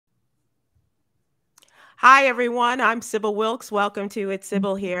Hi, everyone. I'm Sybil Wilkes. Welcome to It's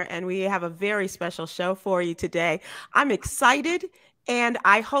Sybil here, and we have a very special show for you today. I'm excited, and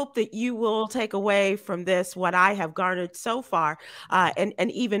I hope that you will take away from this what I have garnered so far,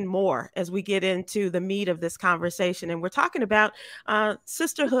 and even more as we get into the meat of this conversation. And we're talking about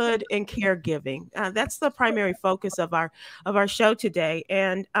sisterhood and caregiving. That's the primary focus of our show today.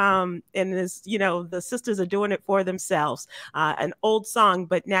 And as you know, the sisters are doing it for themselves. An old song,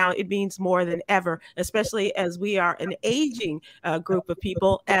 but now it means more than ever, especially as we are an aging group of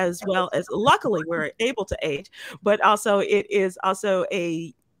people, as well as luckily we're able to age, but also it is also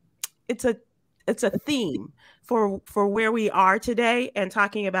it's a it's a theme for where we are today and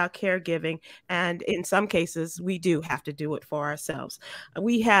talking about caregiving. And in some cases, we do have to do it for ourselves.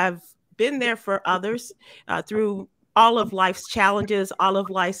 We have been there for others through all of life's challenges, all of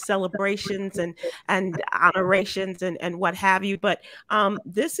life's celebrations and honorations and what have you. But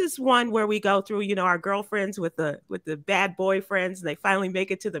this is one where we go through, our girlfriends with the bad boyfriends, and they finally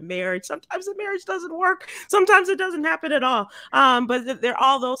make it to the marriage. Sometimes the marriage doesn't work. Sometimes it doesn't happen at all. But there are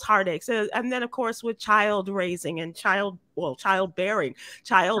all those heartaches. And then, of course, with child raising and childbearing,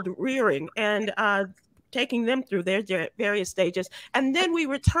 child rearing, and taking them through their various stages. And then we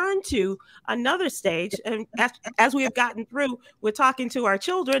return to another stage. And as we have gotten through with talking to our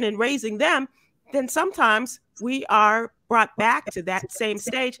children and raising them, then sometimes we are brought back to that same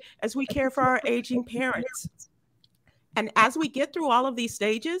stage as we care for our aging parents. And as we get through all of these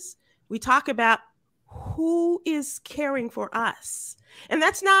stages, we talk about who is caring for us. And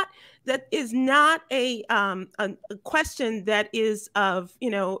that is not a question that is of,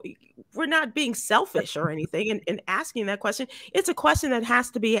 we're not being selfish or anything in asking that question. It's a question that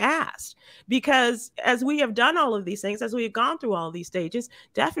has to be asked, because as we have done all of these things, as we have gone through all of these stages,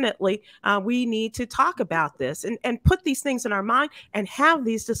 definitely we need to talk about this and put these things in our mind and have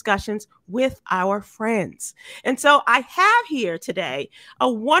these discussions with our friends. And so I have here today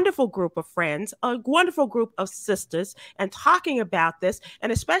a wonderful group of friends, a wonderful group of sisters, and talking about this,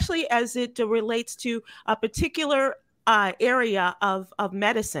 and especially as it relates to a particular area of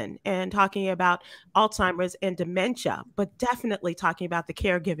medicine, and talking about Alzheimer's and dementia, but definitely talking about the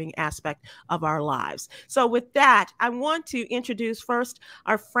caregiving aspect of our lives. So with that, I want to introduce first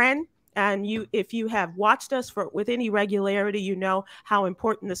our friend. And if you have watched us with any regularity, you know how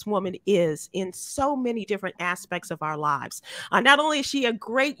important this woman is in so many different aspects of our lives. Not only is she a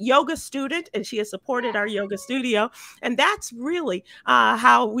great yoga student, and she has supported our yoga studio, and that's really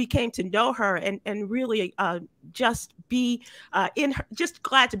how we came to know her, and really just be just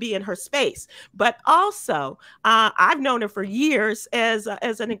glad to be in her space. But also, I've known her for years as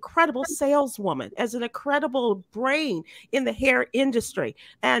an incredible saleswoman, as an incredible brain in the hair industry,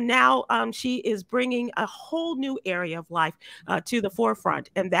 and now she is bringing a whole new area of life to the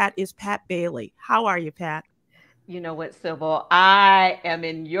forefront, and that is Pat Bailey. How are you, Pat? You know what, Sybil? I am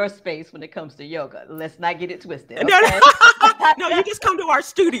in your space when it comes to yoga. Let's not get it twisted. Okay? No, you just come to our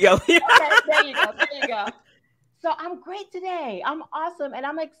studio. Okay, there you go. There you go. So I'm great today. I'm awesome. And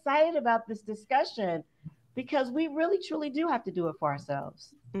I'm excited about this discussion because we really, truly do have to do it for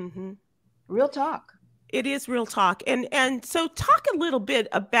ourselves. Mm-hmm. Real talk. It is real talk. And so talk a little bit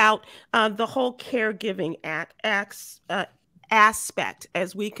about the whole caregiving aspect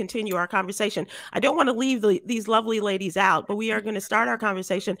as we continue our conversation. I don't want to leave these lovely ladies out, but we are going to start our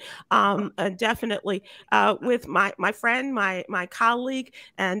conversation definitely with my friend, my colleague,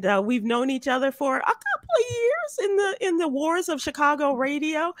 and we've known each other for a couple of years in the wars of Chicago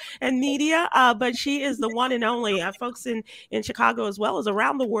radio and media, but she is the one and only. Folks in Chicago, as well as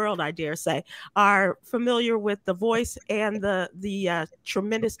around the world, I dare say, are familiar with the voice and the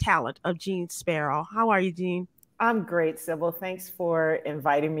tremendous talent of Jeanne Sparrow. How are you, Jeanne? I'm great, Sybil. Thanks for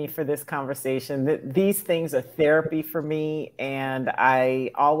inviting me for this conversation. These things are therapy for me, and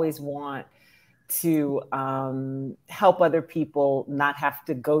I always want to help other people not have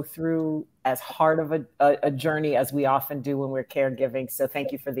to go through as hard of a journey as we often do when we're caregiving. So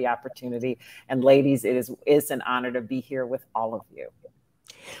thank you for the opportunity. And ladies, it's an honor to be here with all of you.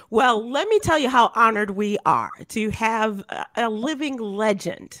 Well, let me tell you how honored we are to have a living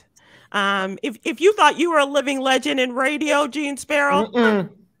legend. If you thought you were a living legend in radio, Jeanne Sparrow,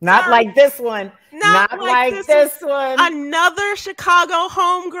 not like this one. Not like this one. Another Chicago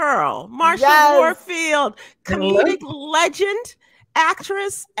homegirl, Marsha Warfield, comedic legend,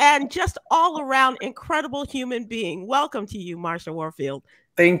 actress, and just all around incredible human being. Welcome to you, Marsha Warfield.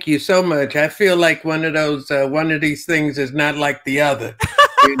 Thank you so much. I feel like one of these things is not like the other.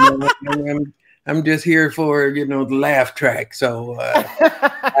 I'm just here for, the laugh track. So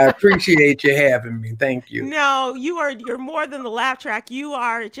I appreciate you having me. Thank you. No, you're more than the laugh track. You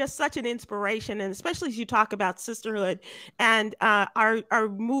are just such an inspiration, and especially as you talk about sisterhood and are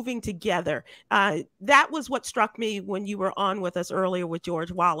moving together. That was what struck me when you were on with us earlier with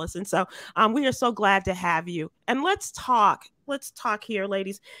George Wallace, and so we are so glad to have you. And let's talk. Let's talk here,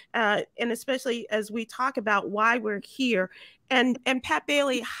 ladies, and especially as we talk about why we're here. And Pat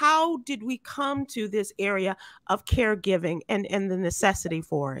Bailey, how did we come to this area of caregiving and the necessity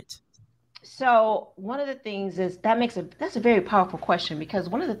for it? So one of the things is that's a very powerful question, because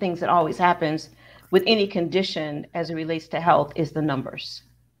one of the things that always happens with any condition as it relates to health is the numbers.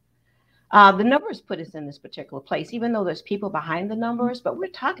 The numbers put us in this particular place, even though there's people behind the numbers. But we're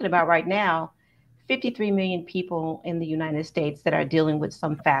talking about right now 53 million people in the United States that are dealing with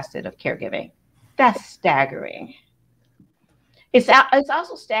some facet of caregiving. That's staggering. It's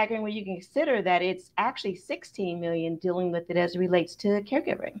also staggering when you consider that it's actually 16 million dealing with it as it relates to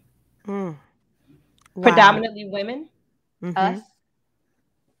caregiving. Wow. Predominantly women, us.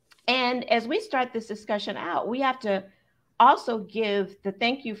 And as we start this discussion out, we have to also give the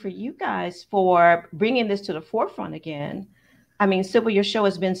thank you for you guys for bringing this to the forefront again. I mean, Sybil, your show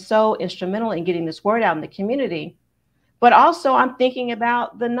has been so instrumental in getting this word out in the community. But also I'm thinking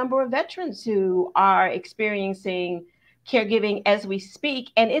about the number of veterans who are experiencing caregiving as we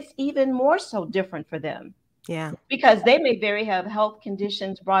speak. And it's even more so different for them. Yeah. Because they may very have health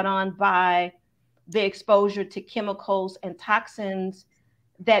conditions brought on by the exposure to chemicals and toxins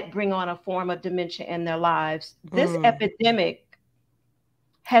that bring on a form of dementia in their lives. This epidemic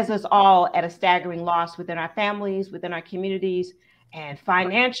has us all at a staggering loss within our families, within our communities, and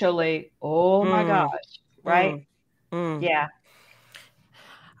financially. Oh my gosh. Right? Yeah.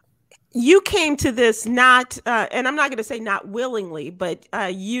 You came to this not, and I'm not going to say not willingly, but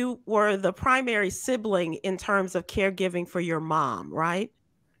you were the primary sibling in terms of caregiving for your mom, right?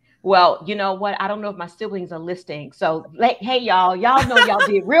 Well, you know what? I don't know if my siblings are listening. So, hey, y'all know y'all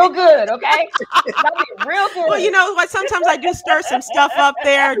did real good, okay? Y'all did real good. Well, you know what? Sometimes I do stir some stuff up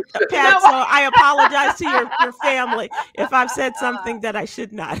there, Pat, so I apologize to your family if I've said something that I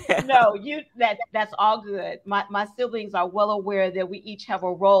should not have. No, that's all good. My siblings are well aware that we each have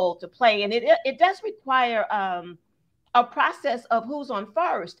a role to play, and it does require a process of who's on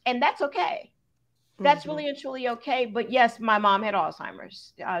first, and that's okay. That's really and truly okay. But yes, my mom had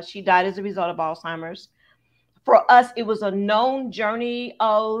Alzheimer's. She died as a result of Alzheimer's. For us, it was a known journey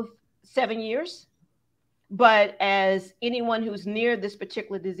of 7 years. But as anyone who's near this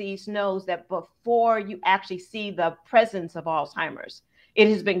particular disease knows, that before you actually see the presence of Alzheimer's, it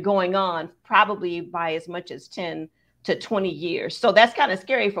has been going on probably by as much as 10 to 20 years. So that's kind of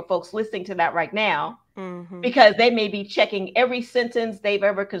scary for folks listening to that right now. Because they may be checking every sentence they've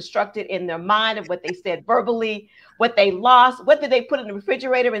ever constructed in their mind of what they said verbally, what they lost, what did they put in the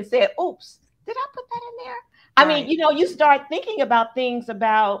refrigerator and said, oops, did I put that in there? I mean, you start thinking about things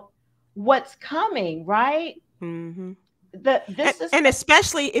about what's coming, right? And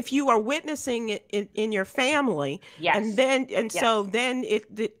especially if you are witnessing it in your family, and so then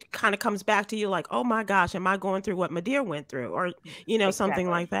it kind of comes back to you like, oh my gosh, am I going through what Madeir went through, or something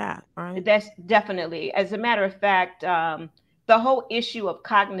like that, right? That's definitely, as a matter of fact, the whole issue of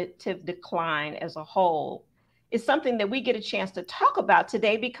cognitive decline as a whole is something that we get a chance to talk about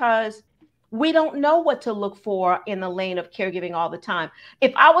today, because we don't know what to look for in the lane of caregiving all the time.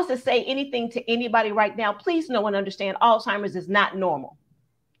 If I was to say anything to anybody right now, please know and understand Alzheimer's is not normal.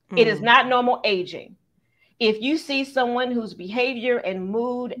 It is not normal aging. If you see someone whose behavior and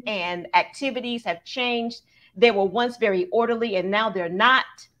mood and activities have changed, they were once very orderly and now they're not,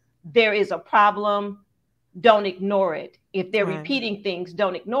 there is a problem. Don't ignore it. If they're repeating things,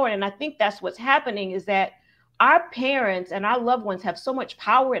 don't ignore it. And I think that's what's happening, is that our parents and our loved ones have so much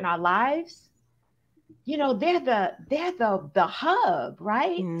power in our lives. They're the hub,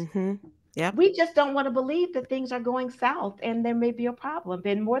 right? Yeah. We just don't want to believe that things are going south and there may be a problem.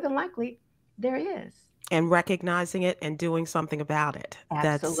 And more than likely, there is. And recognizing it and doing something about it.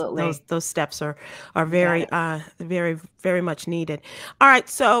 Absolutely. Those steps are very, very, very much needed. All right.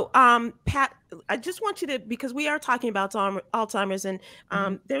 So, Pat, I just want you to, because we are talking about Alzheimer's, and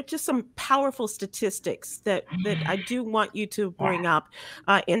there are just some powerful statistics that I do want you to bring up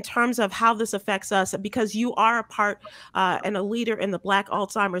in terms of how this affects us, because you are a part and a leader in the Black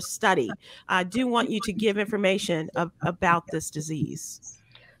Alzheimer's study. I do want you to give information about this disease.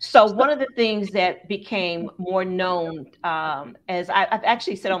 So one of the things that became more known, as I've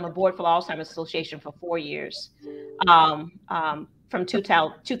actually sat on the board for the Alzheimer's Association for 4 years, from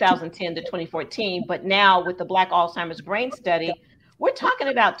 2010 to 2014. But now with the Black Alzheimer's Brain Study, we're talking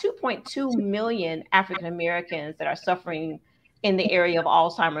about 2.2 million African Americans that are suffering in the area of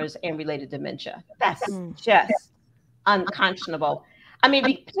Alzheimer's and related dementia. That's just unconscionable. I mean,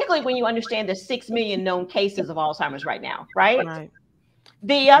 particularly when you understand the 6 million known cases of Alzheimer's right now, right? Right.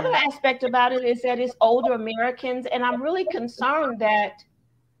 The other aspect about it is that it's older Americans, and I'm really concerned that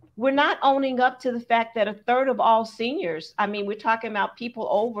we're not owning up to the fact that a third of all seniors, I mean, we're talking about people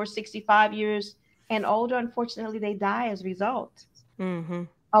over 65 years and older, unfortunately, they die as a result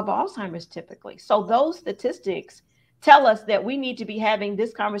of Alzheimer's typically. So those statistics tell us that we need to be having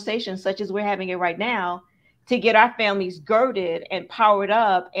this conversation, such as we're having it right now, to get our families girded and powered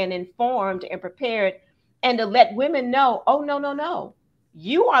up and informed and prepared, and to let women know, oh, no.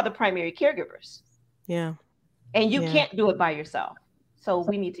 You are the primary caregivers. Yeah. And you can't do it by yourself. So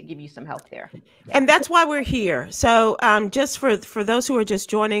we need to give you some help there. And that's why we're here. So just for those who are just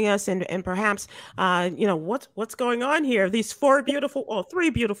joining us and perhaps, what's going on here? These three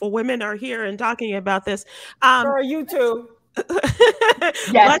beautiful women are here and talking about this. Girl, you too.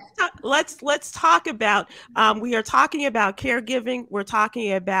 Yes. Let's talk about, we are talking about caregiving. We're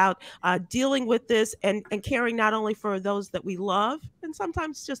talking about dealing with this and caring not only for those that we love and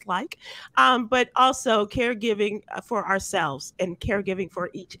sometimes just like, but also caregiving for ourselves and caregiving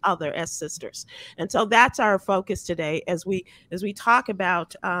for each other as sisters. And so that's our focus today as we talk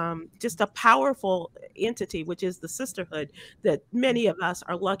about just a powerful entity, which is the sisterhood that many of us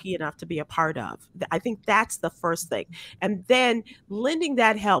are lucky enough to be a part of. I think that's the first thing. And then lending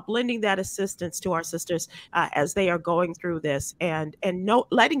that help, lending that assistance to our sisters as they are going through this, and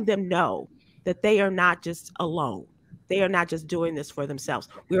letting them know that they are not just alone. They are not just doing this for themselves.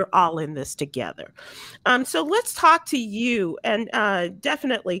 We're all in this together. So let's talk to you, and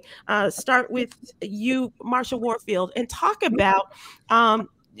definitely start with you, Marsha Warfield, and talk about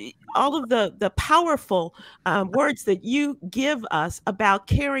all of the powerful words that you give us about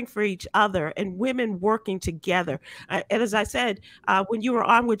caring for each other and women working together. And as I said, when you were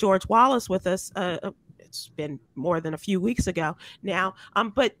on with George Wallace with us, it's been more than a few weeks ago now.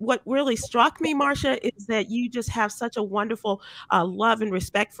 But what really struck me, Marsha, is that you just have such a wonderful love and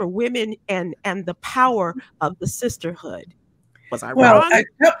respect for women and the power of the sisterhood. Was I wrong?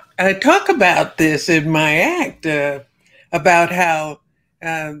 I talk about this in my act about how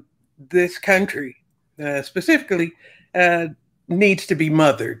this country specifically needs to be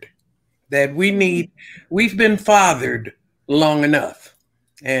mothered, that we've been fathered long enough,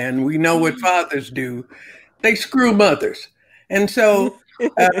 and we know what fathers do. They screw mothers. And so it's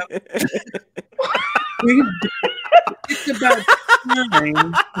about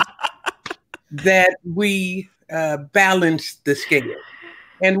time that we balance the scale.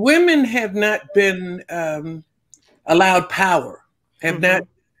 And women have not been allowed power, have not.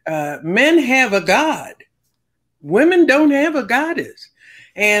 Men have a God. Women don't have a goddess.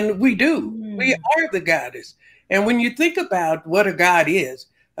 And we do. We are the goddess. And when you think about what a God is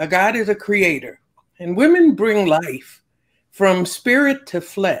a creator. And women bring life from spirit to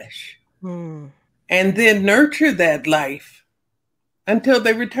flesh and then nurture that life until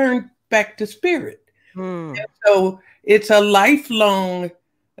they return back to spirit. And so it's a lifelong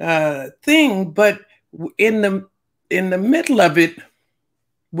thing, but in the middle of it,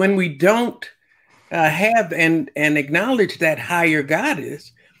 when we don't have and acknowledge that higher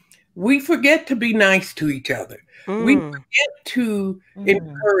goddess, we forget to be nice to each other. We forget to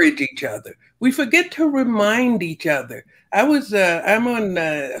encourage each other. We forget to remind each other. I'm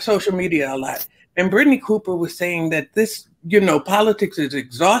on social media a lot, and Brittany Cooper was saying that this, politics is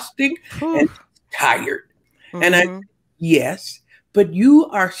exhausting and tired. And I, yes, but you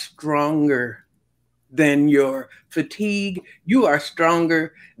are stronger than your fatigue. You are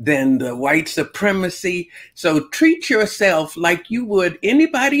stronger than the white supremacy. So treat yourself like you would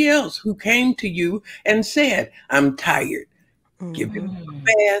anybody else who came to you and said, I'm tired. Give him a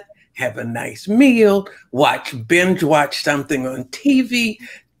bath, have a nice meal, binge watch something on TV,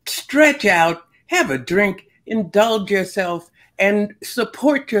 stretch out, have a drink, indulge yourself, and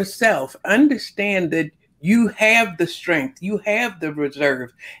support yourself. Understand that you have the strength, you have the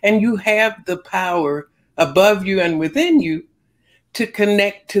reserve, and you have the power above you and within you to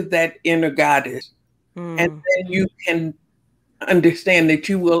connect to that inner goddess. And then you can understand that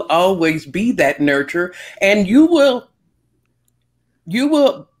you will always be that nurturer, and you will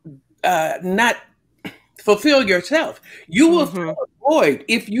not fulfill yourself. You will fill a void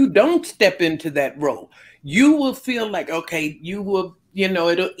if you don't step into that role. You will feel like, okay, you will,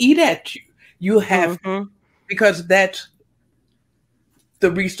 it'll eat at you. You have, because that's the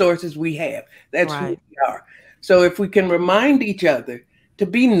resources we have. That's who we are. So if we can remind each other to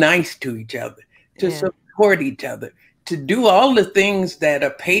be nice to each other, to support each other, to do all the things that a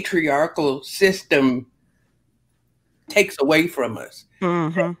patriarchal system takes away from us.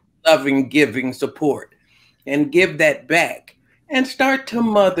 Loving, giving support, and give that back, and start to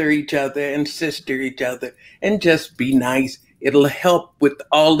mother each other and sister each other and just be nice. It'll help with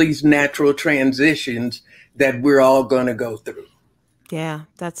all these natural transitions that we're all going to go through. Yeah,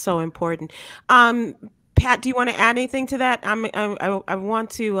 that's so important. Pat, do you want to add anything to that? I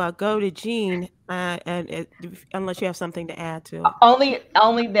want to go to Jeanne, unless you have something to add to it.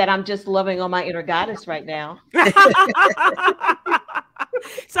 Only that I'm just loving on my inner goddess right now.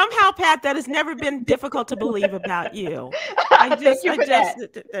 Somehow, Pat, that has never been difficult to believe about you.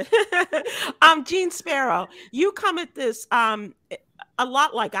 Jeanne Sparrow, you come at this a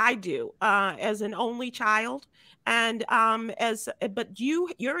lot like I do, as an only child. And but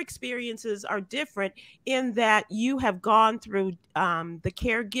your experiences are different in that you have gone through the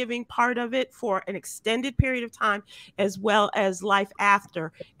caregiving part of it for an extended period of time, as well as life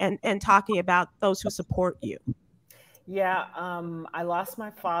after, and talking about those who support you. Yeah, I lost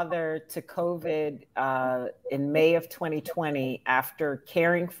my father to COVID in May of 2020 after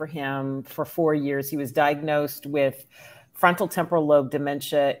caring for him for 4 years. He was diagnosed with frontal temporal lobe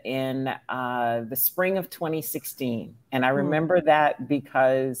dementia in the spring of 2016. And I remember that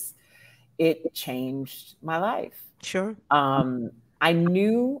because it changed my life. Sure. I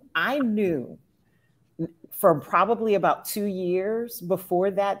knew for probably about 2 years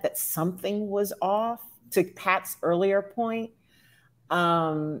before that something was off, to Pat's earlier point.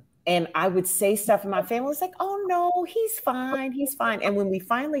 And I would say stuff, and my family was like, oh no, he's fine, he's fine. And when we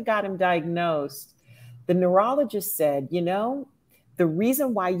finally got him diagnosed, the neurologist said, you know, the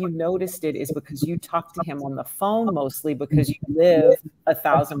reason why you noticed it is because you talked to him on the phone mostly because you live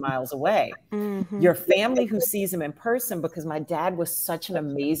 1,000 miles away. Your family who sees him in person, because my dad was such an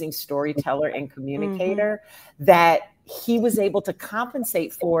amazing storyteller and communicator, that he was able to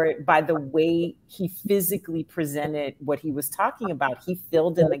compensate for it by the way he physically presented what he was talking about. He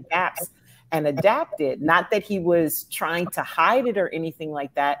filled in the gaps and adapted. Not that he was trying to hide it or anything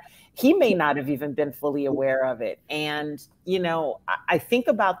like that. He may not have even been fully aware of it. And, you know, I think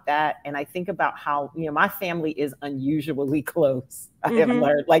about that, and I think about how, you know, my family is unusually close. I have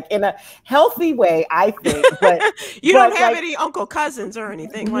learned, like, in a healthy way, I think. But you don't have any uncle cousins or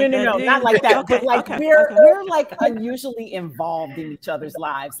anything like that? No, not like that. But like we're like unusually involved in each other's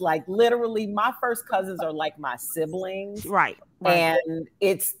lives. Like literally, my first cousins are like my siblings. Right. And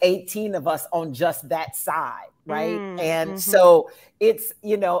it's 18 of us on just that side. Right. And so it's,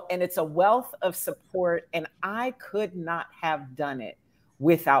 you know, and it's a wealth of support. And I could not have done it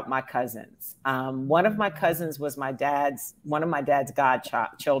without my cousins. One of my cousins was one of my dad's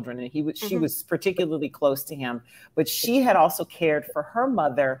godchildren, and she was particularly close to him, but she had also cared for her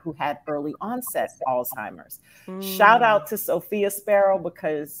mother who had early onset Alzheimer's. Shout out to Sophia Sparrow,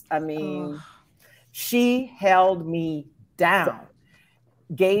 because I mean, she held me down,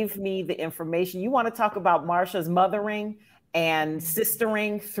 gave me the information. You want to talk about Marsha's mothering and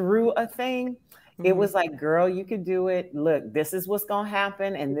sistering through a thing? It was like, girl, you could do it. Look, this is what's going to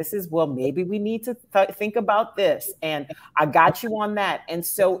happen. And this is, well, maybe we need to think about this. And I got you on that. And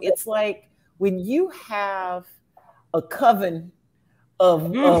so it's like when you have a coven of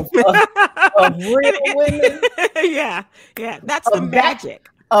real women. Yeah. That's the magic.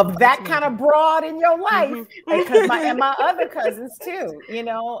 Of that kind of broad in your life. Because my other cousins too, you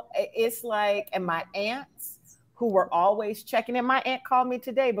know, it's like, and my aunts, who were always checking in. My aunt called me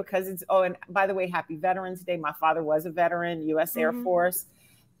today because it's, and by the way, happy Veterans Day. My father was a veteran, U.S. Air Force.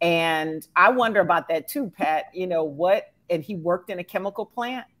 And I wonder about that too, Pat, you know, and he worked in a chemical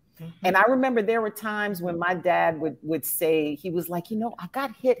plant. And I remember there were times when my dad would say, he was like, you know, I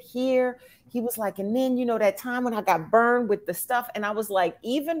got hit here. He was like, and then, you know, that time when I got burned with the stuff. And I was like,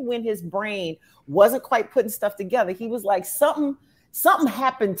 even when his brain wasn't quite putting stuff together, he was like, something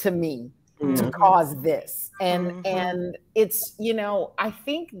happened to me to cause this. And it's, you know, I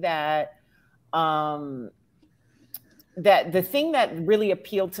think that that the thing that really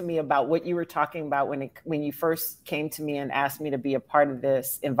appealed to me about what you were talking about when you first came to me and asked me to be a part of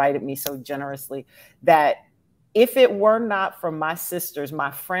this, invited me so generously, that if it were not for my sisters, my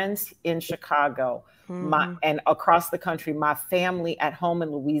friends in Chicago, and across the country, my family at home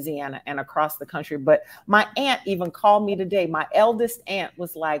in Louisiana and across the country. But my aunt even called me today. My eldest aunt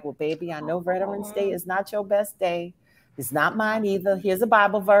was like, well, baby, I know Veterans Day is not your best day. It's not mine either. Here's a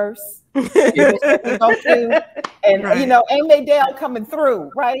Bible verse. Here's what we go through. And, you know, Aunt Maydale coming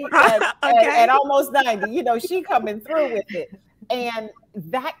through, right? At almost 90, you know, she coming through with it. And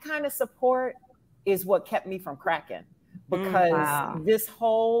that kind of support is what kept me from cracking, because this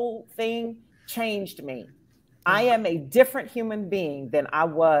whole thing changed me. I am a different human being than I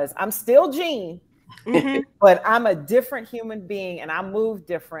was. I'm still Jeanne, But I'm a different human being and I move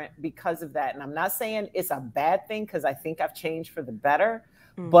different because of that. And I'm not saying it's a bad thing, because I think I've changed for the better,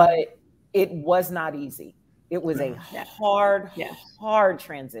 but it was not easy. It was a hard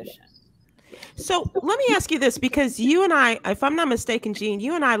transition. So let me ask you this, because you and I, if I'm not mistaken, Jeanne,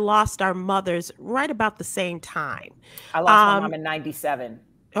 you and I lost our mothers right about the same time. I lost my mom in 97.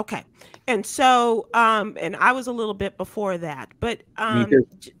 Okay. And so, and I was a little bit before that, but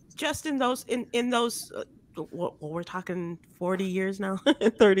just in those, well, we're talking 40 years now,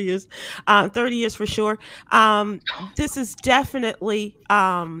 30 years, 30 years for sure. This is definitely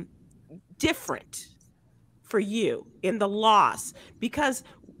different for you in the loss, because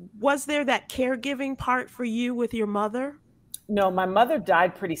was there that caregiving part for you with your mother? No, my mother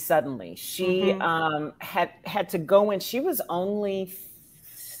died pretty suddenly. She had to go in. She was only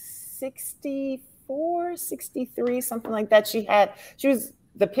 64, 63, something like that. She was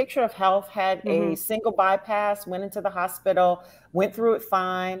the picture of health, had a single bypass, went into the hospital, went through it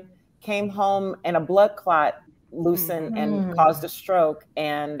fine, came home, and a blood clot loosened and caused a stroke,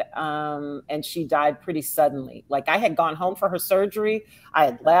 and she died pretty suddenly. Like, I had gone home for her surgery. I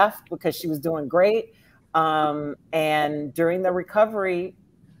had left because she was doing great. And during the recovery,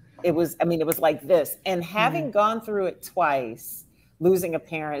 it was like this. And having gone through it twice, losing a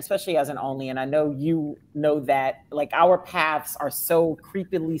parent, especially as an only, and I know you know that, like, our paths are so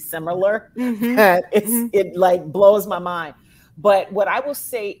creepily similar that it like blows my mind. But what I will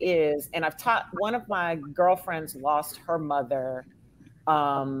say is, and I've taught, one of my girlfriends lost her mother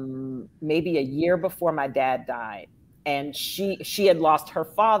maybe a year before my dad died. And she had lost her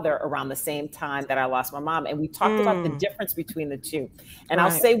father around the same time that I lost my mom. And we talked about the difference between the two. And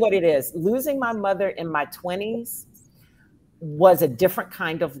I'll say what it is. Losing my mother in my 20s was a different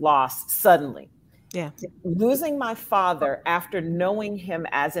kind of loss suddenly. Yeah. Losing my father after knowing him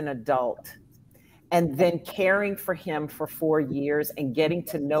as an adult, and then caring for him for 4 years and getting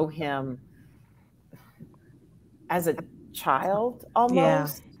to know him as a child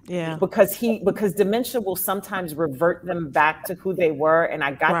almost. Yeah. Because dementia will sometimes revert them back to who they were. And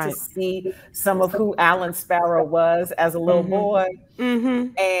I got to see some of who Alan Sparrow was as a little boy.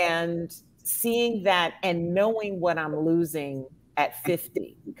 And seeing that and knowing what I'm losing at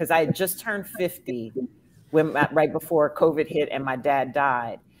 50, because I had just turned 50 right before COVID hit and my dad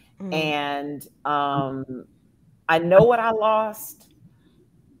died. And I know what I lost.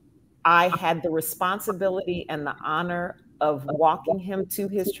 I had the responsibility and the honor of walking him to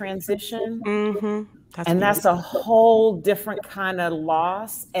his transition. That's a whole different kind of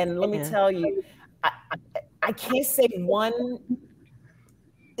loss. And let me tell you, I can't say one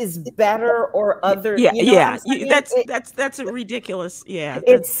is better or other. That's a ridiculous.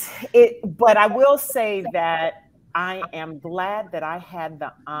 But I will say that I am glad that I had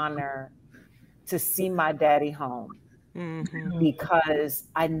the honor to see my daddy home, because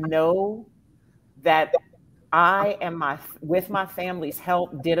I know that I and with my family's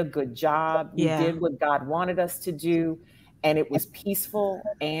help, did a good job. We did what God wanted us to do, and it was peaceful,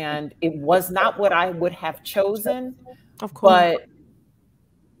 and it was not what I would have chosen, of course, but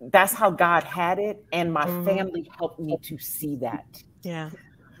that's how God had it, and my family helped me to see that.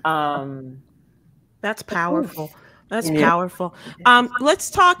 That's powerful. That's powerful.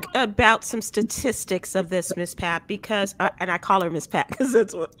 Let's talk about some statistics of this, Miss Pat, because and I call her Miss Pat because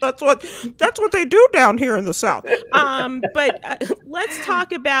that's what they do down here in the South. But let's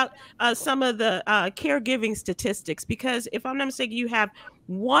talk about some of the caregiving statistics, because if I'm not mistaken, you have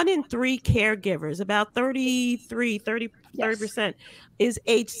 1 in 3 caregivers, about 30% is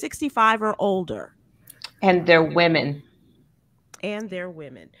age 65 or older. And they're women.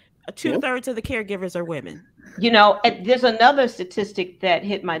 2/3 of the caregivers are women. You know, there's another statistic that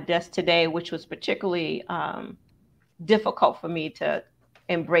hit my desk today, which was particularly difficult for me to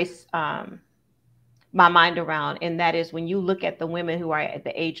embrace my mind around. And that is, when you look at the women who are at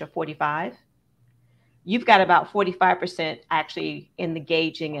the age of 45, you've got about 45% actually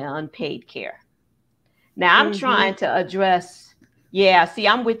engaging in unpaid care. Now, I'm trying to address,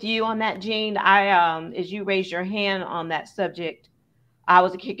 I'm with you on that, Jeanne. As you raised your hand on that subject, I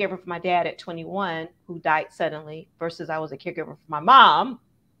was a caregiver for my dad at 21, who died suddenly, versus I was a caregiver for my mom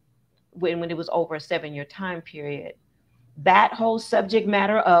when it was over a 7-year time period. That whole subject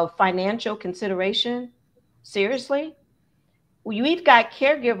matter of financial consideration, seriously, we've got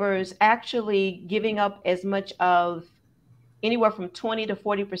caregivers actually giving up as much of anywhere from 20 to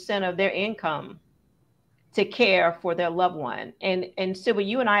 40% of their income to care for their loved one. And Sybil,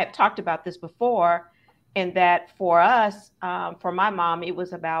 you and I have talked about this before. And that for us, for my mom, it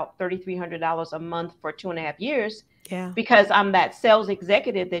was about $3,300 a month for 2.5 years. Yeah. Because I'm that sales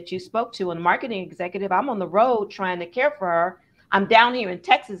executive that you spoke to and marketing executive. I'm on the road trying to care for her. I'm down here in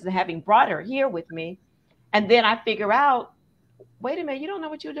Texas and having brought her here with me. And then I figure out, wait a minute, you don't know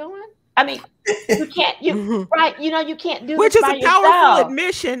what you're doing? I mean, you can't, right? You know, you can't do Which this is by a powerful yourself.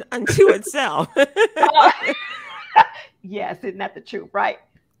 admission unto itself. Yes, isn't that the truth, right?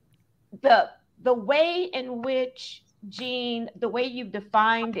 The way in which, Jeanne, the way you've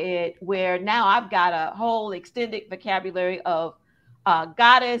defined it, where now I've got a whole extended vocabulary of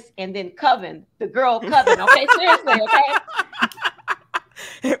goddess and then coven, the girl coven. Okay, seriously, okay.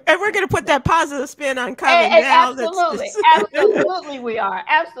 And we're going to put that positive spin on coven now. Absolutely, absolutely, we are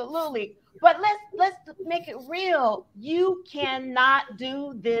absolutely. But let's make it real. You cannot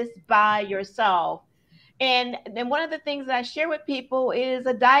do this by yourself. And then one of the things that I share with people is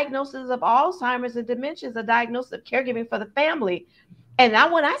a diagnosis of Alzheimer's and dementia is a diagnosis of caregiving for the family. And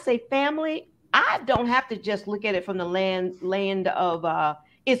now when I say family, I don't have to just look at it from the land of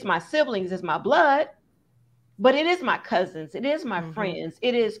it's my siblings, it's my blood, but it is my cousins, it is my friends,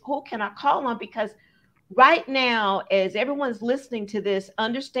 it is who can I call on? Because right now, as everyone's listening to this,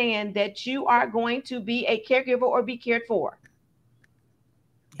 understand that you are going to be a caregiver or be cared for.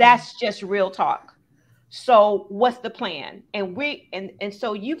 That's just real talk. So what's the plan? And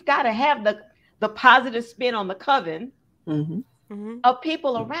so you've got to have the positive spin on the coven of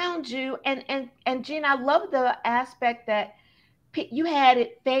people around you. And Jeanne, I love the aspect that you had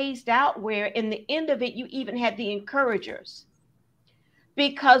it phased out where in the end of it, you even had the encouragers.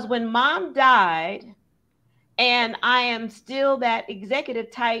 Because when mom died and I am still that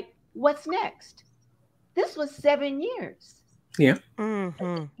executive type, what's next? This was 7 years. Yeah.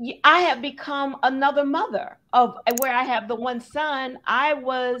 I have become another mother of where I have the one son. I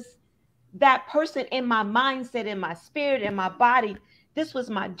was that person in my mindset, in my spirit, in my body. This was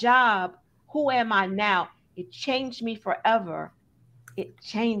my job. Who am I now? It changed me forever. It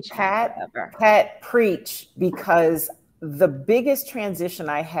changed me forever. Pat, preach, because the biggest transition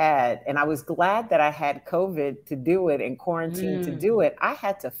I had, and I was glad that I had COVID to do it and quarantine to do it, I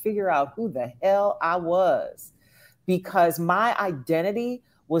had to figure out who the hell I was. Because my identity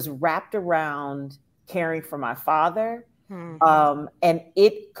was wrapped around caring for my father. And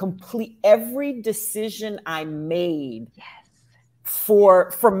every decision I made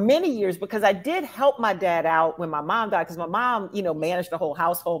for many years, because I did help my dad out when my mom died, because my mom, managed the whole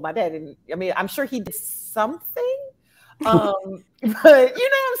household. My dad didn't, I'm sure he did something. But you know what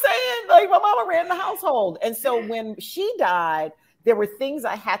I'm saying? Like my mama ran the household. And so when she died, there were things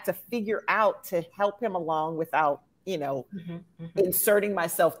I had to figure out to help him along without inserting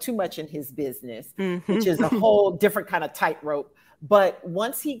myself too much in his business, which is a whole different kind of tightrope. But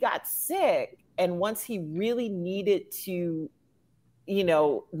once he got sick and once he really needed to,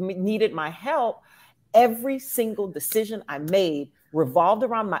 needed my help, every single decision I made revolved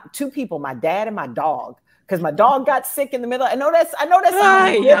around two people, my dad and my dog. Because my dog got sick in the middle. I know that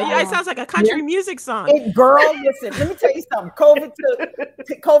song. Yeah, it sounds like a country music song. Girl, listen, let me tell you something.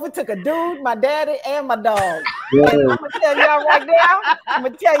 COVID took a dude, my daddy, and my dog. Yeah. And I'm gonna tell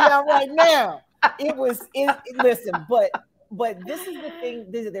y'all right now. Listen, but this is the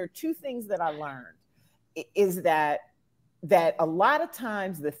thing. There are two things that I learned. Is that a lot of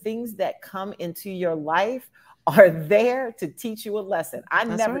times the things that come into your life are there to teach you a lesson. I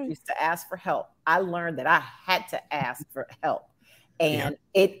never used to ask for help. I learned that I had to ask for help. And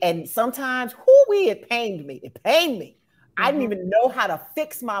and sometimes it pained me. I didn't even know how to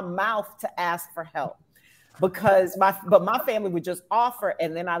fix my mouth to ask for help because my family would just offer.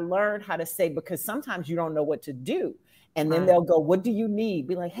 And then I learned how to say, because sometimes you don't know what to do. And then they'll go, what do you need?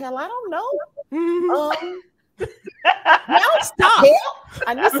 Be like, hell, I don't know. Now stop.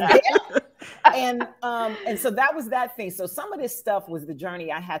 I need some help. And so that was that thing. So some of this stuff was the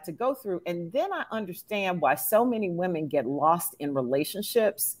journey I had to go through. And then I understand why so many women get lost in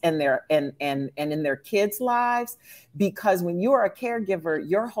relationships and in their kids' lives, because when you are a caregiver,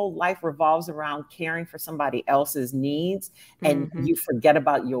 your whole life revolves around caring for somebody else's needs and you forget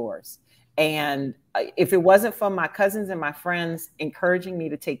about yours. And if it wasn't for my cousins and my friends encouraging me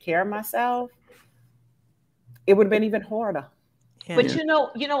to take care of myself, it would have been even harder. Yeah. But you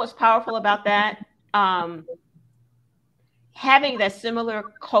know what's powerful about that? Having that similar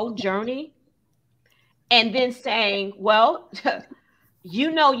co-journey and then saying, well,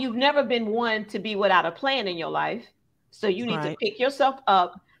 you've never been one to be without a plan in your life. So you need to pick yourself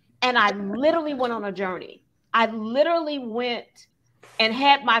up. And I literally went on a journey. I literally went and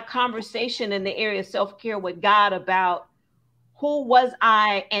had my conversation in the area of self-care with God about who was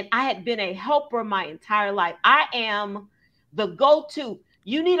I? And I had been a helper my entire life. I am the go-to.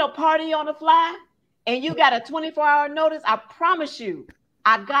 You need a party on the fly and you got a 24-hour notice, I promise you,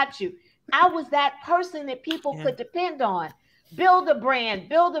 I got you. I was that person that people could depend on. Build a brand,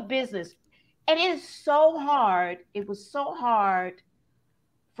 build a business. And it is so hard. It was so hard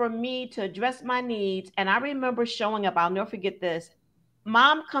for me to address my needs. And I remember showing up, I'll never forget this.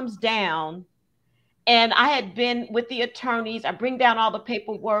 Mom comes down and I had been with the attorneys. I bring down all the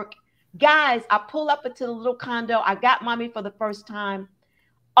paperwork. Guys, I pull up into the little condo. I got mommy for the first time.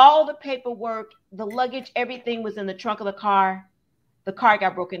 All the paperwork, the luggage, everything was in the trunk of the car. The car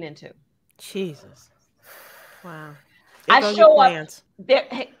got broken into. Jesus. Wow. I show up there.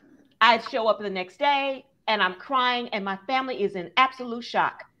 I show up the next day and I'm crying and my family is in absolute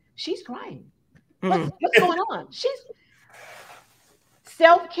shock. She's crying. What's going on?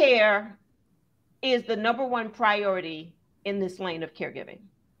 Self-care is the number one priority in this lane of caregiving.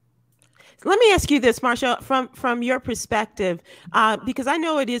 Let me ask you this, Marsha, from your perspective, because I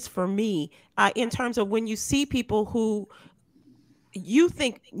know it is for me, in terms of when you see people who you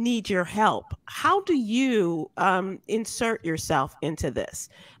think need your help, how do you insert yourself into this?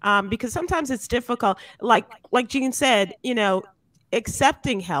 Because sometimes it's difficult. Like Jeanne said, you know,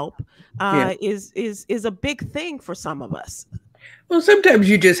 accepting help is a big thing for some of us. Well, sometimes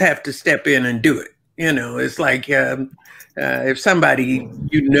you just have to step in and do it. You know, it's like if somebody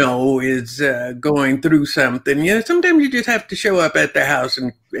you know is going through something, you know, sometimes you just have to show up at the house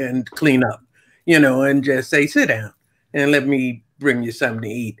and clean up, you know, and just say, sit down and let me bring you something to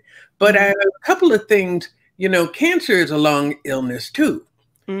eat. But a couple of things, you know, cancer is a long illness too.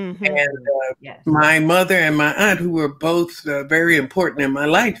 Mm-hmm. And my mother and my aunt, who were both very important in my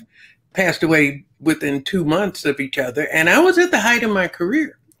life, passed away within 2 months of each other. And I was at the height of my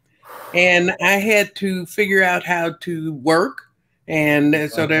career. And I had to figure out how to work and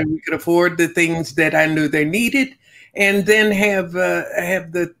so that we could afford the things that I knew they needed and then have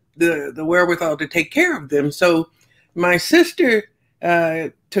the wherewithal to take care of them. So my sister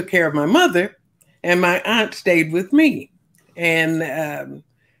took care of my mother and my aunt stayed with me. And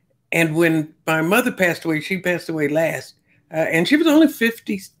when my mother passed away, she passed away last. And she was only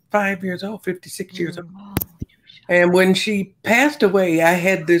 55 years old, 56 years old. And when she passed away, I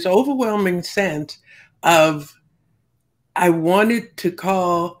had this overwhelming sense of I wanted to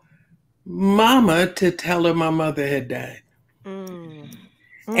call Mama to tell her my mother had died. And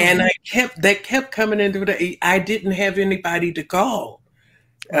that kept coming into it. I didn't have anybody to call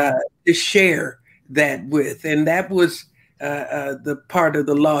to share that with. And that was the part of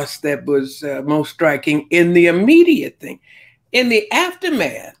the loss that was most striking in the immediate thing. In the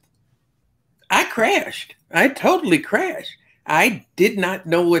aftermath, I crashed. I totally crashed. I did not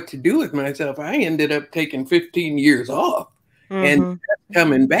know what to do with myself. I ended up taking 15 years off and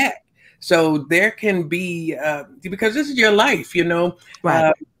coming back. So there can be, because this is your life, you know.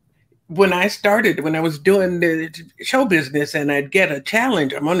 Right. When I was doing the show business and I'd get a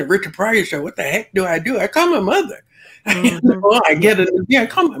challenge, I'm on the Richard Pryor show. What the heck do? I call my mother. I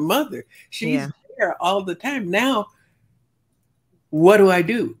call my mother. She's there all the time. Now, what do I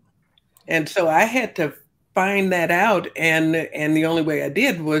do? And so I had to find that out. And the only way I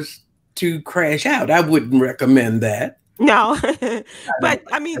did was to crash out. I wouldn't recommend that. No, but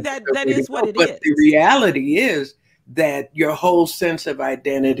I mean, that is what it is. But the reality is that your whole sense of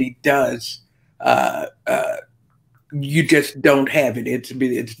identity does, you just don't have it.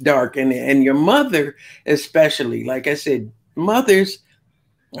 It's dark. And your mother, especially, like I said, mothers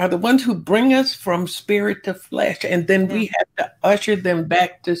are the ones who bring us from spirit to flesh. And then we have to usher them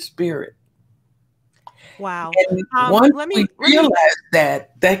back to spirit. Wow. And once we realize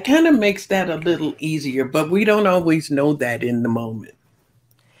that kind of makes that a little easier, but we don't always know that in the moment.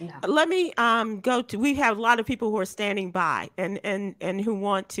 No. Let me we have a lot of people who are standing by and who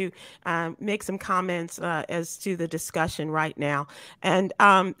want to make some comments as to the discussion right now. And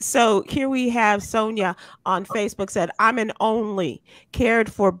so here we have Sonia on Facebook said, I'm an only,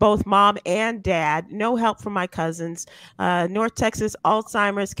 cared for both mom and dad, no help from my cousins. North Texas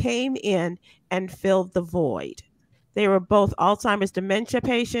Alzheimer's came in and filled the void. They were both Alzheimer's dementia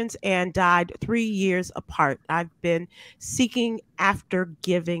patients and died 3 years apart. I've been seeking after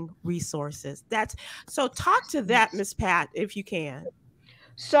giving resources. So talk to that, Ms. Pat, if you can.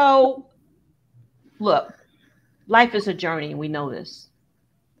 So look, life is a journey. We know this.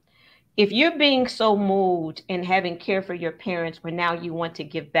 If you're being so moved and having care for your parents where now you want to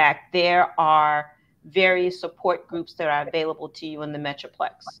give back, there are various support groups that are available to you in the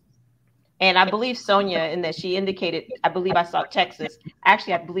Metroplex. And I believe Sonia, in that she indicated, I believe I saw Texas.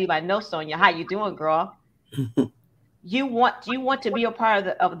 Actually, I believe I know Sonia. How you doing, girl? You want to be a part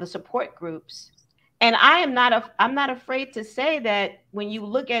of the support groups. And I'm not afraid to say that when you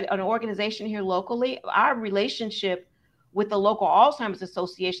look at an organization here locally, our relationship with the local Alzheimer's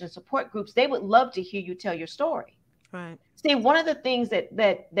Association support groups, they would love to hear you tell your story. Right. See, one of the things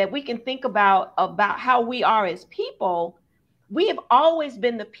that we can think about how we are as people, we have always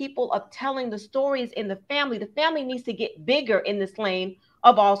been the people of telling the stories in the family. The family needs to get bigger in this lane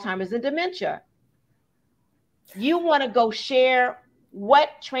of Alzheimer's and dementia. You want to go share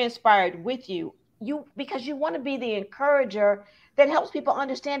what transpired with you, because you want to be the encourager that helps people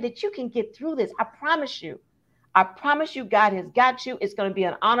understand that you can get through this. I promise you, God has got you. It's going to be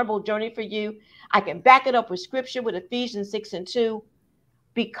an honorable journey for you. I can back it up with scripture, with Ephesians 6:2.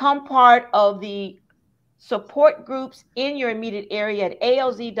 Become part of the support groups in your immediate area at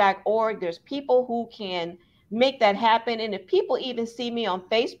alz.org. There's people who can make that happen. And if people even see me on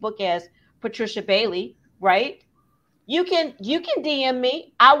Facebook as Patricia Bailey, right? You can DM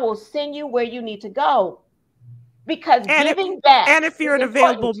me. I will send you where you need to go. Because giving back. And if you're an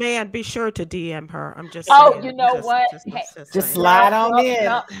available man, be sure to DM her. I'm just saying. Oh, you know what? Just slide on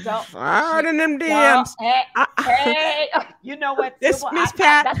in. Slide in them DMs. Hey, you know what? This Miss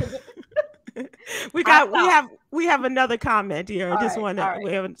Pat. We have another comment here. We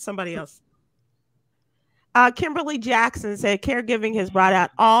have somebody else. Kimberly Jackson said, caregiving has brought out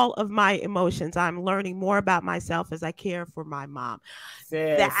all of my emotions. I'm learning more about myself as I care for my mom.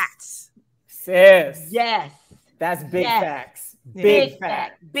 Sis. Yes. That's big facts. Big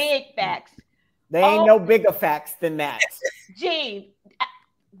facts. Big facts. There ain't no bigger facts than that. Jeanne,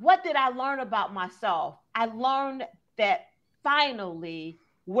 what did I learn about myself? I learned that finally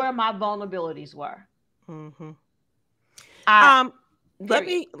where my vulnerabilities were. Mm-hmm.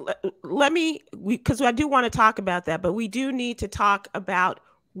 Let me, because I do want to talk about that, but we do need to talk about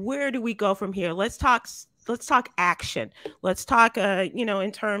where do we go from here. Let's talk action. Let's talk,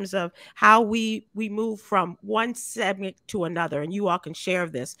 in terms of how we move from one segment to another, and you all can share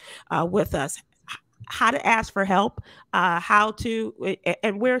this with us. How to ask for help,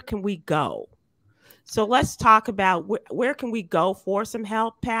 and where can we go? So let's talk about where can we go for some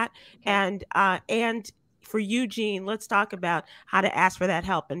help, Pat, and for you, Jeanne, let's talk about how to ask for that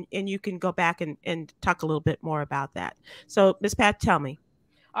help, and you can go back and talk a little bit more about that. So, Ms. Pat, tell me.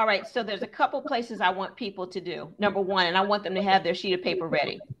 All right. So there's a couple places I want people to do. Number one, and I want them to have their sheet of paper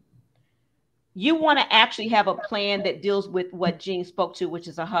ready. You want to actually have a plan that deals with what Jeanne spoke to, which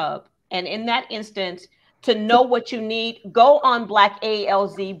is a hub. And in that instance, to know what you need, go on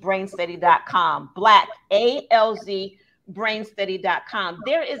blackalzbrainstudy.com, blackalzbrainstudy.com.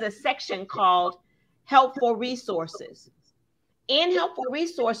 There is a section called Helpful Resources. In Helpful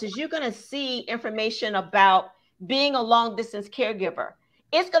Resources, you're going to see information about being a long distance caregiver.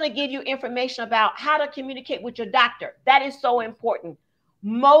 It's going to give you information about how to communicate with your doctor. That is so important.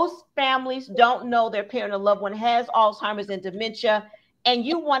 Most families don't know their parent or loved one has Alzheimer's and dementia, and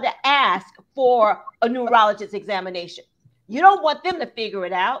you want to ask for a neurologist examination. You don't want them to figure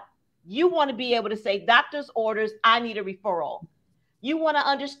it out. You want to be able to say, doctor's orders, I need a referral. You want to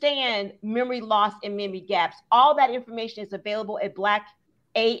understand memory loss and memory gaps. All that information is available at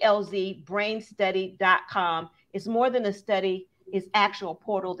blackalzbrainstudy.com. It's more than a study. It's actual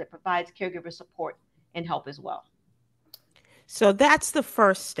portal that provides caregiver support and help as well. So that's the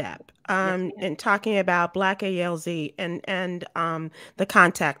first step in talking about Black ALZ and the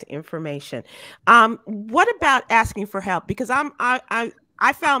contact information. What about asking for help? Because I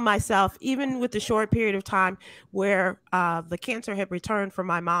found myself, even with the short period of time where the cancer had returned for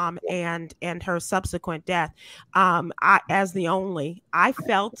my mom and her subsequent death, as the only, I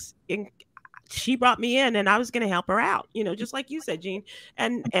felt she brought me in and I was going to help her out, just like you said, Jeanne.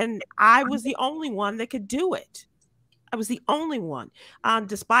 And I was the only one that could do it. I was the only one,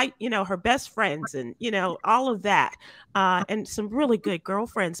 despite, her best friends and, all of that, and some really good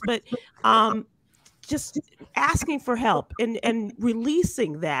girlfriends. But just asking for help and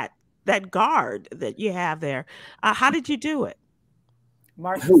releasing that guard that you have there. How did you do it?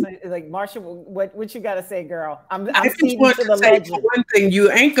 Marsha, what you got to say, girl? I'm I just want to say one thing: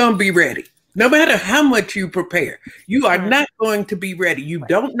 you ain't gonna be ready. No matter how much you prepare, you are not going to be ready. You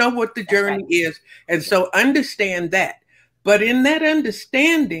don't know what the journey is. And so understand that. But in that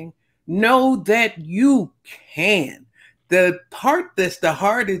understanding, know that you can. The part that's the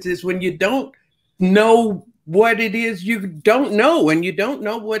hardest is when you don't know what it is you don't know, and you don't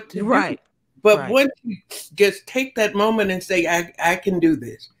know what to do. But once you just take that moment and say, I can do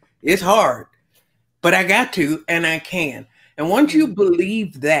this. It's hard, but I got to, and I can. And once you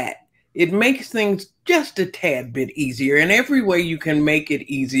believe that, it makes things just a tad bit easier. And every way you can make it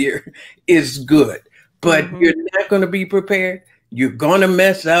easier is good. but you're not going to be prepared. You're going to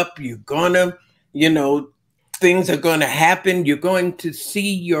mess up. You're going to, things are going to happen. You're going to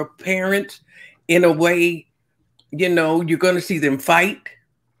see your parents in a way, you're going to see them fight,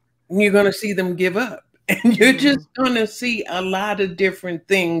 and you're going to see them give up. And you're just going to see a lot of different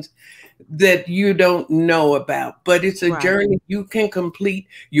things that you don't know about. But it's a journey you can complete.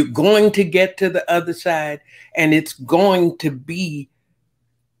 You're going to get to the other side, and it's going to be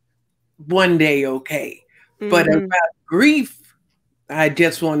one day okay. But about grief, I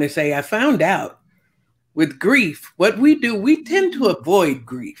just want to say I found out with grief, what we do, we tend to avoid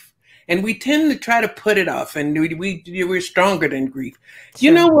grief, and we tend to try to put it off, and we're stronger than grief. Sure.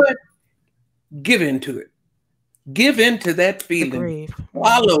 You know what? Give into it. Give into that feeling.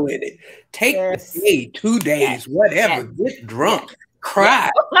 Wallow in it. Take a day, 2 days, whatever. Get drunk. Cry.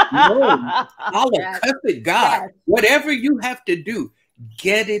 Moan. Holler. Cuss at God. Whatever you have to do,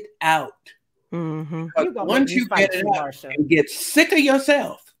 get it out. Once you get it out and get sick of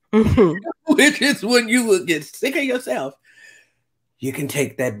yourself, which is when you will get sick of yourself, you can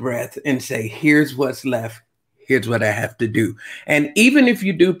take that breath and say, here's what's left. Here's what I have to do. And even if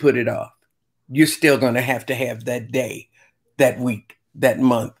you do put it off, you're still going to have that day, that week, that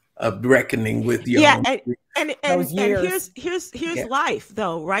month of reckoning with your own. And here's life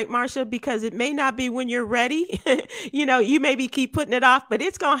though, right, Marsha? Because it may not be when you're ready. You maybe keep putting it off, but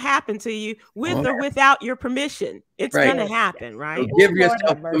it's going to happen to you with or without your permission. It's going to happen, right? So give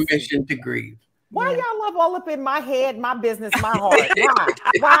yourself permission to grieve. Why y'all love all up in my head, my business, my heart?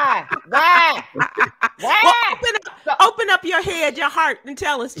 Why? Well, open up your head, your heart, and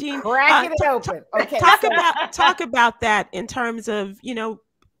tell us, Jeanne. Crack it open. Okay. Talk about that in terms of,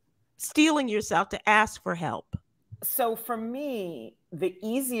 steeling yourself to ask for help. So for me, the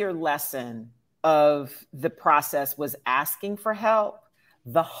easier lesson of the process was asking for help.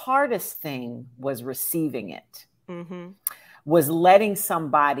 The hardest thing was receiving it. Was letting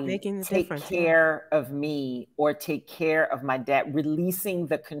somebody take care of me or take care of my dad, releasing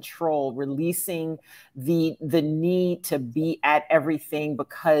the control, releasing the need to be at everything,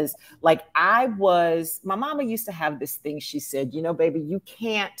 because my mama used to have this thing. She said, baby, you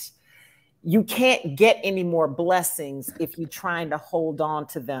can't get any more blessings if you're trying to hold on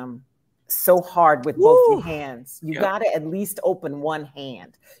to them so hard with both your hands. You got to at least open one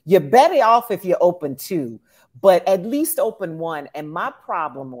hand. You're better off if you open two, but at least open one. And my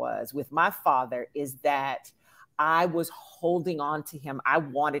problem was with my father is that I was holding on to him. I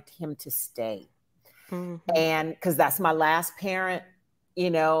wanted him to stay. And because that's my last parent,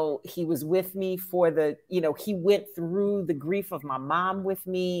 he was with me for he went through the grief of my mom with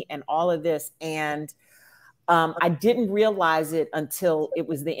me and all of this. And I didn't realize it until it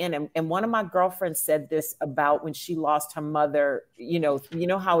was the end. And one of my girlfriends said this about when she lost her mother, you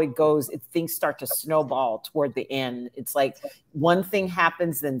know how it goes, things start to snowball toward the end. It's like one thing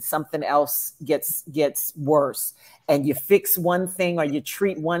happens, then something else gets worse. And you fix one thing or you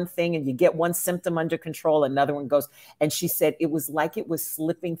treat one thing and you get one symptom under control, another one goes. And she said, it was like it was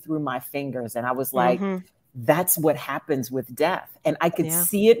slipping through my fingers. And I was like, that's what happens with death. And I could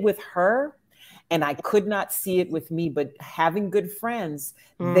see it with her. And I could not see it with me, but having good friends,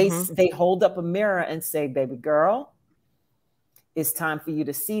 they hold up a mirror and say, baby girl, it's time for you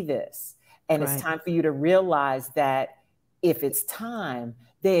to see this. And it's time for you to realize that if it's time,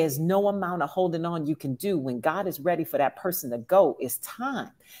 there is no amount of holding on you can do. When God is ready for that person to go, it's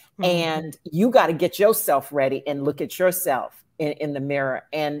time. And you got to get yourself ready and look at yourself in the mirror.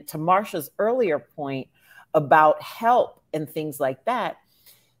 And to Marsha's earlier point about help and things like that,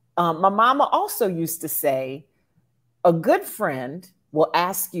 my mama also used to say, a good friend will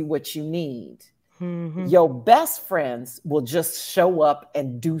ask you what you need. Your best friends will just show up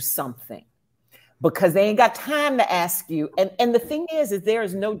and do something because they ain't got time to ask you. And the thing is there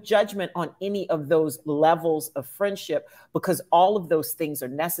is no judgment on any of those levels of friendship because all of those things are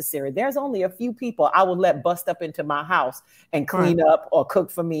necessary. There's only a few people I will let bust up into my house and clean up or cook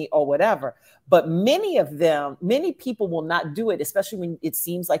for me or whatever. But many people will not do it, especially when it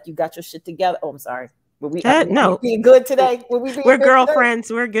seems like you got your shit together. Oh, I'm sorry. Were we being good today? We're girlfriends.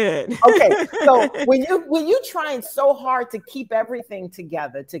 Today? We're good. Okay. So when you trying so hard to keep everything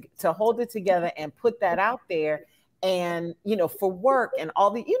together, to hold it together and put that out there, and for work and all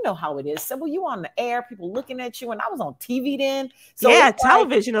the, how it is. So when you on the air, people looking at you, and I was on TV then. So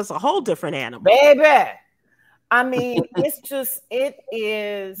television is a whole different animal, baby. I mean, it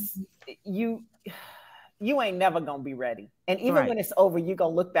is you ain't never gonna be ready. And even when it's over, you're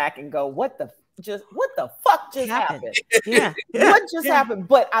gonna look back and go, what the fuck just happened? What just happened?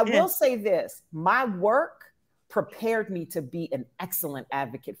 But I will say this, my work prepared me to be an excellent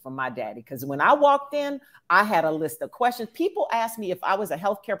advocate for my daddy. Because when I walked in, I had a list of questions. People asked me if I was a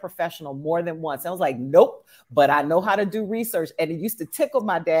healthcare professional more than once. I was like, nope, but I know how to do research. And it used to tickle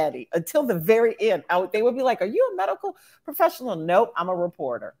my daddy until the very end. They would be like, are you a medical professional? Nope, I'm a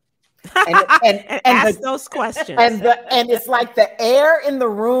reporter. And ask those questions. And it's like the air in the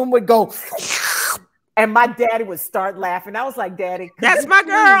room would go, and my daddy would start laughing. I was like, Daddy, that's my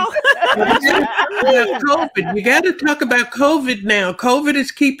girl. COVID. You got to talk about COVID now. COVID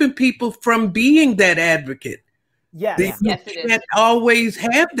is keeping people from being that advocate. Yes, you can't always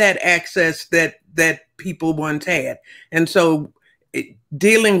have that access that people once had. And so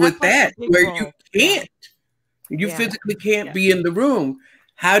dealing with that where you can't, you physically can't be in the room.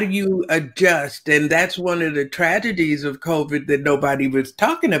 How do you adjust? And that's one of the tragedies of COVID that nobody was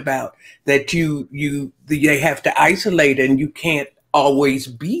talking about, that they have to isolate and you can't always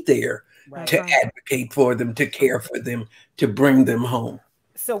be there to advocate for them, to care for them, to bring them home.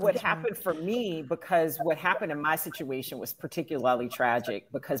 So what happened for me, because what happened in my situation was particularly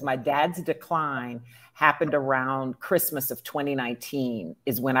tragic, because my dad's decline happened around Christmas of 2019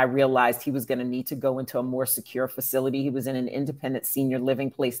 is when I realized he was going to need to go into a more secure facility. He was in an independent senior living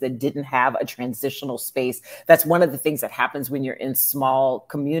place that didn't have a transitional space. That's one of the things that happens when you're in small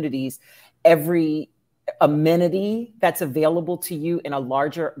communities. Every amenity that's available to you in a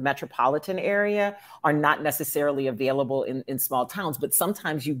larger metropolitan area are not necessarily available in small towns, but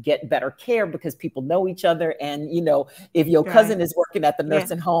sometimes you get better care because people know each other. And, you know, if your cousin is working at the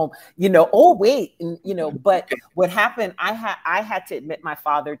nursing home, you know, oh, wait, and, you know, but what happened, I had to admit my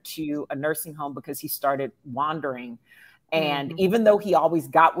father to a nursing home because he started wandering. And even though he always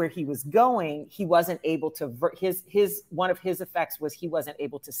got where he was going, he wasn't able to, one of his effects was he wasn't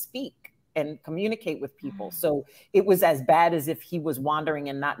able to speak and communicate with people. So it was as bad as if he was wandering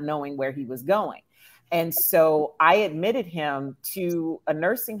and not knowing where he was going. And so I admitted him to a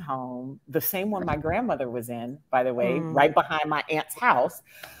nursing home, the same one my grandmother was in, by the way, right behind my aunt's house.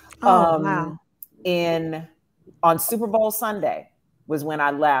 On Super Bowl Sunday was when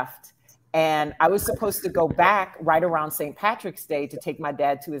I left. And I was supposed to go back right around St. Patrick's Day to take my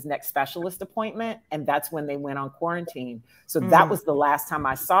dad to his next specialist appointment. And that's when they went on quarantine. So that was the last time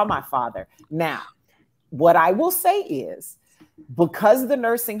I saw my father. Now, what I will say is, because the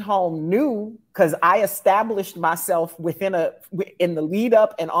nursing home knew, because I established myself in the lead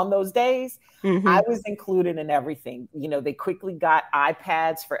up and on those days, I was included in everything. You know, they quickly got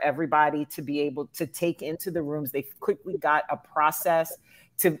iPads for everybody to be able to take into the rooms. They quickly got a process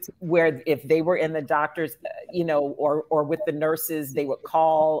to where if they were in the doctors, you know, or with the nurses, they would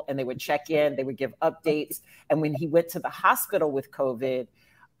call and they would check in, they would give updates. And when he went to the hospital with COVID,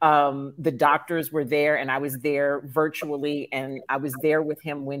 the doctors were there and I was there virtually, and I was there with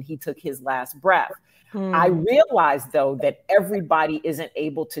him when he took his last breath. I realized though that everybody isn't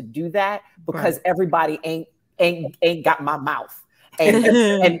able to do that because everybody ain't got my mouth.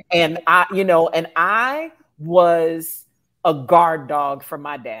 And I, you know, and I was a guard dog for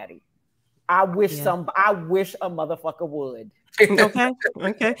my daddy. I wish a motherfucker would.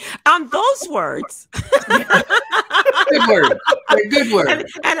 Okay. On those words. Good word. Good word.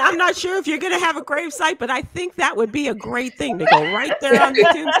 And I'm not sure if you're going to have a gravesite, but I think that would be a great thing to go right there on the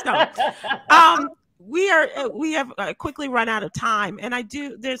tombstone. We have quickly run out of time, and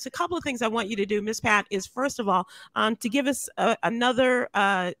there's a couple of things I want you to do, Miss Pat, is first of all, to give us another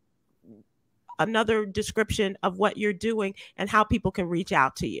description of what you're doing and how people can reach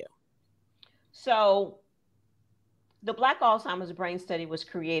out to you. So the Black Alzheimer's Brain Study was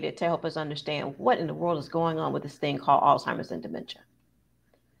created to help us understand what in the world is going on with this thing called Alzheimer's and dementia.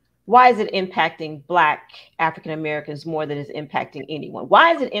 Why is it impacting Black African Americans more than it's impacting anyone?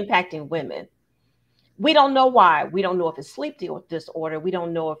 Why is it impacting women? We don't know why. We don't know if it's sleep disorder. We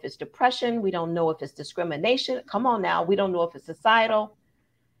don't know if it's depression. We don't know if it's discrimination. Come on now. We don't know if it's societal.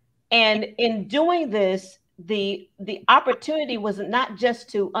 And in doing this, the opportunity was not just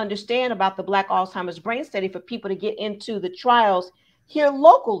to understand about the Black Alzheimer's Brain Study for people to get into the trials here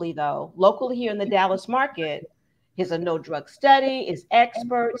locally, though. Locally here in the Dallas market, is a no drug study, is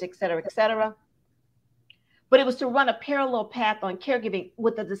experts, et cetera, et cetera. But it was to run a parallel path on caregiving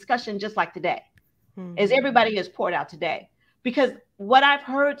with a discussion just like today, as everybody has poured out today. Because what I've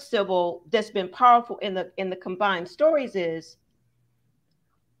heard, Sybil, that's been powerful in the combined stories is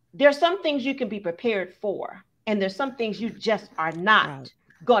there's some things you can be prepared for, and there's some things you just are not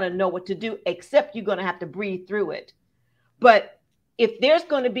going to know what to do, except you're going to have to breathe through it. But if there's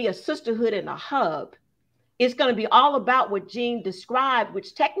going to be a sisterhood and a hub, it's going to be all about what Jeanne described,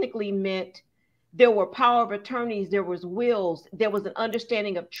 which technically meant there were power of attorneys, there was wills, there was an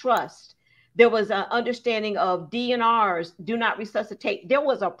understanding of trust, There was an understanding of DNRs, do not resuscitate. There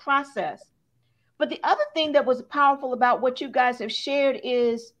was a process. But the other thing that was powerful about what you guys have shared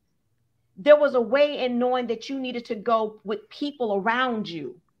is there was a way in knowing that you needed to go with people around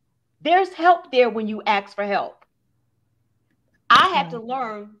you. There's help there when you ask for help. I had to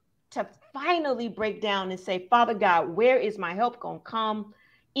learn to finally break down and say, Father God, where is my help going to come?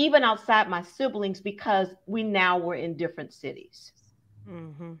 Even outside my siblings, because we now were in different cities.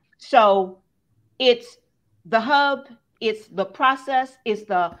 Mm-hmm. So it's the hub, it's the process, it's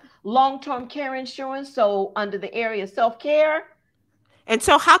the long-term care insurance. So under the area of self-care. And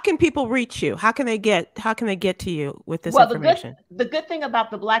so how can people reach you? How can they get to you with this information? The good thing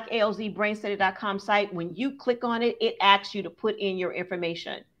about the blackalzbrainstudy.com site, when you click on it, it asks you to put in your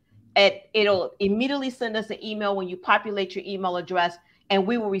information. It'll immediately send us an email when you populate your email address, and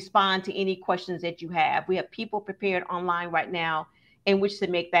we will respond to any questions that you have. We have people prepared online right now in which to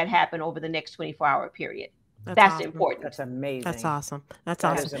make that happen over the next 24-hour period. That's awesome. Important. That's amazing. That's awesome. That's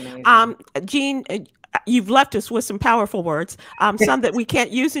awesome. Jeanne, you've left us with some powerful words, some that we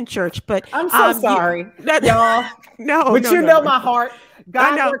can't use in church, but I'm so sorry, y'all. But you know my heart.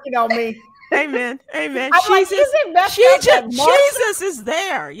 God working on me. Amen. Amen. Jesus is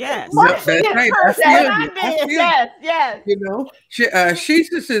there. Yes. That's right. Yes. You know,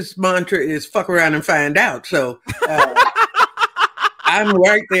 Jesus' mantra is "fuck around and find out." So I'm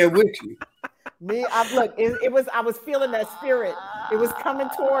right there with you. I was feeling that spirit. It was coming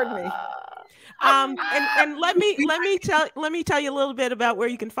toward me. And let me tell you a little bit about where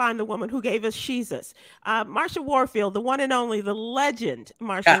you can find the woman who gave us Jesus. Marsha Warfield, the one and only, the legend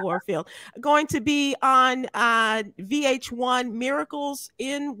Marsha Warfield, going to be on VH1 Miracles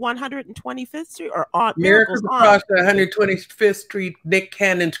in 125th Street or on Miracles across the 125th Street. Nick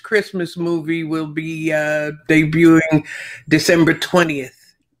Cannon's Christmas movie will be debuting December 20th.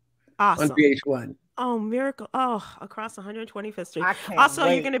 Awesome. On VH1. Oh, Miracle. Oh, across 125th Street. Also,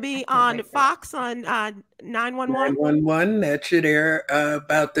 you're going to be on Fox on 911. 911. That should air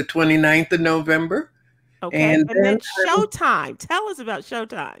about the 29th of November. Okay. And then Showtime. Tell us about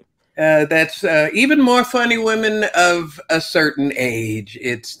Showtime. That's Even More Funny Women of a Certain Age.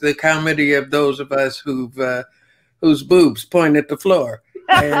 It's the comedy of those of us whose boobs point at the floor.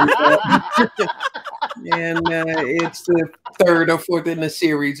 And, it's the third or fourth in the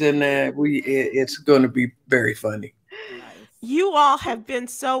series, and it's going to be very funny. You all have been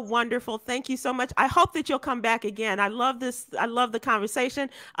so wonderful. Thank you so much. I hope that you'll come back again. I love this. I love the conversation.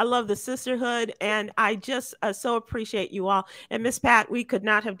 I love the sisterhood. And I just so appreciate you all. And Miss Pat, we could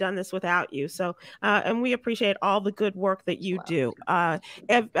not have done this without you. So, and we appreciate all the good work that you do.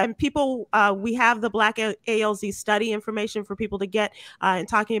 And people, we have the Black ALZ study information for people to get and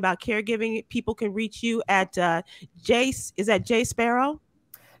talking about caregiving. People can reach you at Jace. Is that J Sparrow?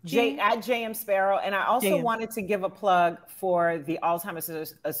 At Jeanne Sparrow. And I also wanted to give a plug for the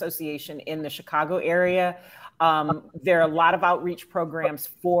Alzheimer's Association in the Chicago area. There are a lot of outreach programs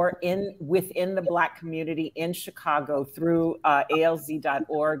within the Black community in Chicago through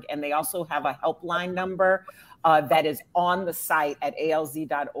alz.org. And they also have a helpline number that is on the site at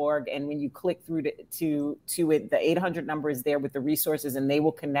alz.org. And when you click through to it, the 800 number is there with the resources, and they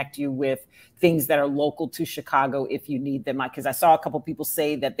will connect you with things that are local to Chicago if you need them. Because I saw a couple people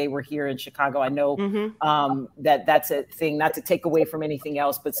say that they were here in Chicago. I know that's a thing, not to take away from anything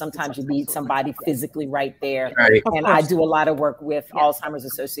else, but sometimes you need somebody physically right there. Right. And I do a lot of work with Alzheimer's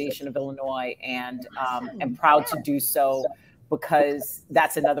Association of Illinois, and am proud to do so, because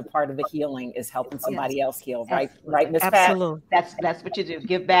that's another part of the healing, is helping somebody else heal, right? Right, Ms. Pat? Absolutely. That's what you do.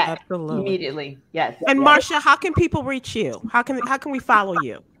 Give back immediately. Yes. And Marsha, how can people reach you? How can we follow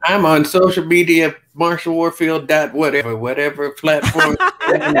you? I'm on social media, Marsha Warfield whatever platform.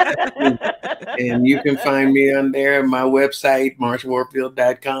 And you can find me on there, my website,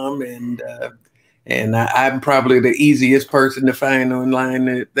 marshawarfield.com. And I'm probably the easiest person to find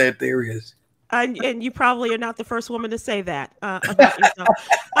online that there is. And you probably are not the first woman to say that about yourself.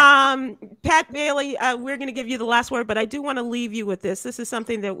 Pat Bailey, we're going to give you the last word, but I do want to leave you with this. This is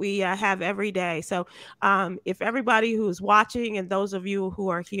something that we have every day. So if everybody who is watching and those of you who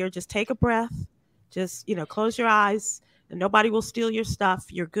are here, just take a breath, just, close your eyes, and nobody will steal your stuff.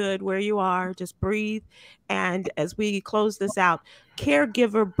 You're good where you are. Just breathe. And as we close this out,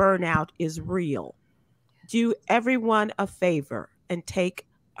 caregiver burnout is real. Do everyone a favor and take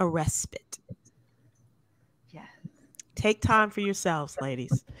a respite. Take time for yourselves,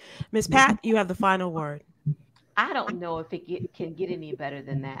 ladies. Miss Pat, you have the final word. I don't know if it can get any better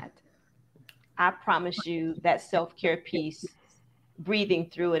than that. I promise you that self-care piece,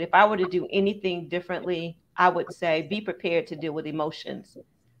 breathing through it. If I were to do anything differently, I would say be prepared to deal with emotions.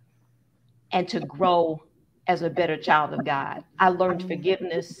 and to grow as a better child of God. I learned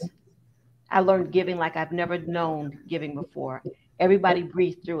forgiveness. I learned giving like I've never known giving before. Everybody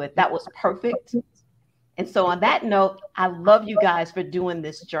breathed through it. That was perfect. And so on that note, I love you guys for doing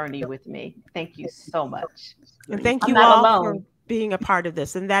this journey with me. Thank you so much. And thank you all for being a part of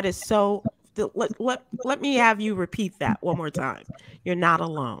this. And that is so, let me have you repeat that one more time. You're not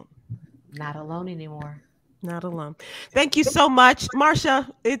alone. Not alone anymore. Not alone. Thank you so much, Marsha.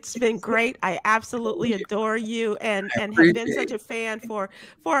 It's been great. I absolutely adore you and have been such a fan for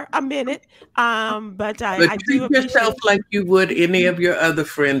a minute. But I do treat yourself like you would any of your other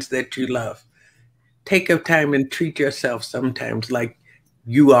friends that you love. Take a time and treat yourself sometimes like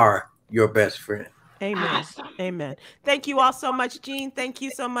you are your best friend. Amen. Amen. Thank you all so much, Jeanne. Thank you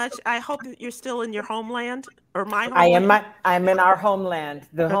so much. I hope that you're still in your homeland or my homeland. I'm in our homeland,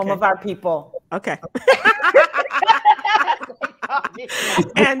 the home of our people. Okay.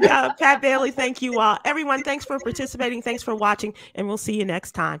 And Pat Bailey, thank you all. Everyone, thanks for participating. Thanks for watching. And we'll see you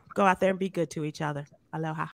next time. Go out there and be good to each other. Aloha.